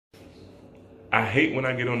I hate when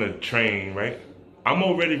I get on the train, right? I'm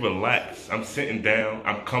already relaxed. I'm sitting down.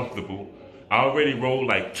 I'm comfortable. I already rolled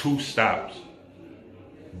like 2 stops.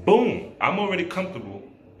 Boom. I'm already comfortable.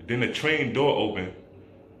 Then the train door open.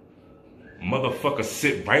 Motherfucker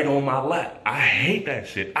sit right on my lap. I hate that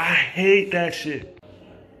shit. I hate that shit.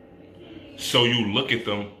 So you look at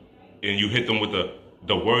them and you hit them with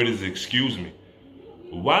the word is excuse me.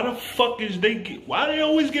 Why the fuck why they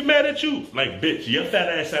always get mad at you? Like, bitch, your fat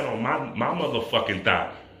ass sat on my motherfucking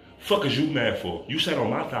thigh. Fuck is you mad for? You sat on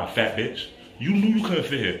my thigh, fat bitch. You knew you couldn't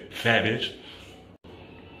fit here, fat bitch.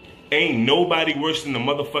 Ain't nobody worse than the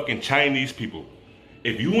motherfucking Chinese people.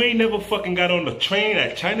 If you ain't never fucking got on the train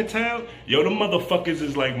at Chinatown, yo, them motherfuckers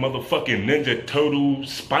is like motherfucking Ninja Turtle,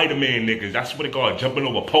 Spider-Man niggas. That's what they call jumping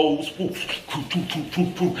over poles. Them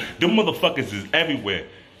motherfuckers is everywhere.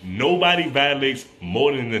 Nobody violates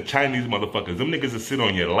more than the Chinese motherfuckers. Them niggas will sit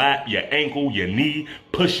on your lap, your ankle, your knee,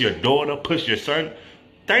 push your daughter, push your son.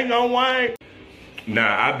 Dang on why?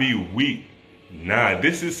 Nah, I be weak. Nah,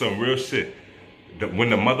 this is some real shit. When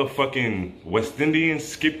the motherfucking West Indians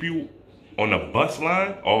skip you on the bus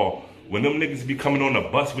line, or when them niggas be coming on the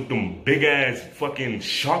bus with them big ass fucking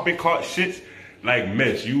shopping cart shits, like,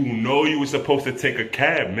 miss, you know you was supposed to take a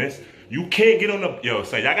cab, miss. You can't get on the, yo,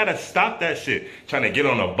 so y'all gotta stop that shit. Trying to get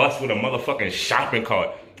on a bus with a motherfucking shopping cart.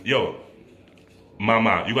 Yo,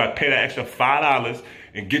 mama, you gotta pay that extra $5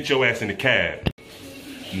 and get your ass in the cab.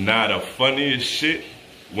 Nah, the funniest shit,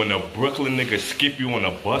 when a Brooklyn nigga skip you on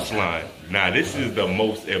a bus line. Nah, this is the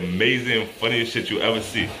most amazing, funniest shit you ever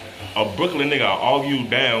see. A Brooklyn nigga argue you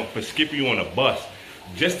down for skipping you on a bus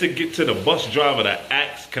just to get to the bus driver to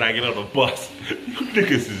ask, can I get on the bus? You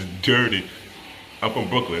niggas is dirty. I'm from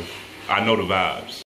Brooklyn. I know the vibes.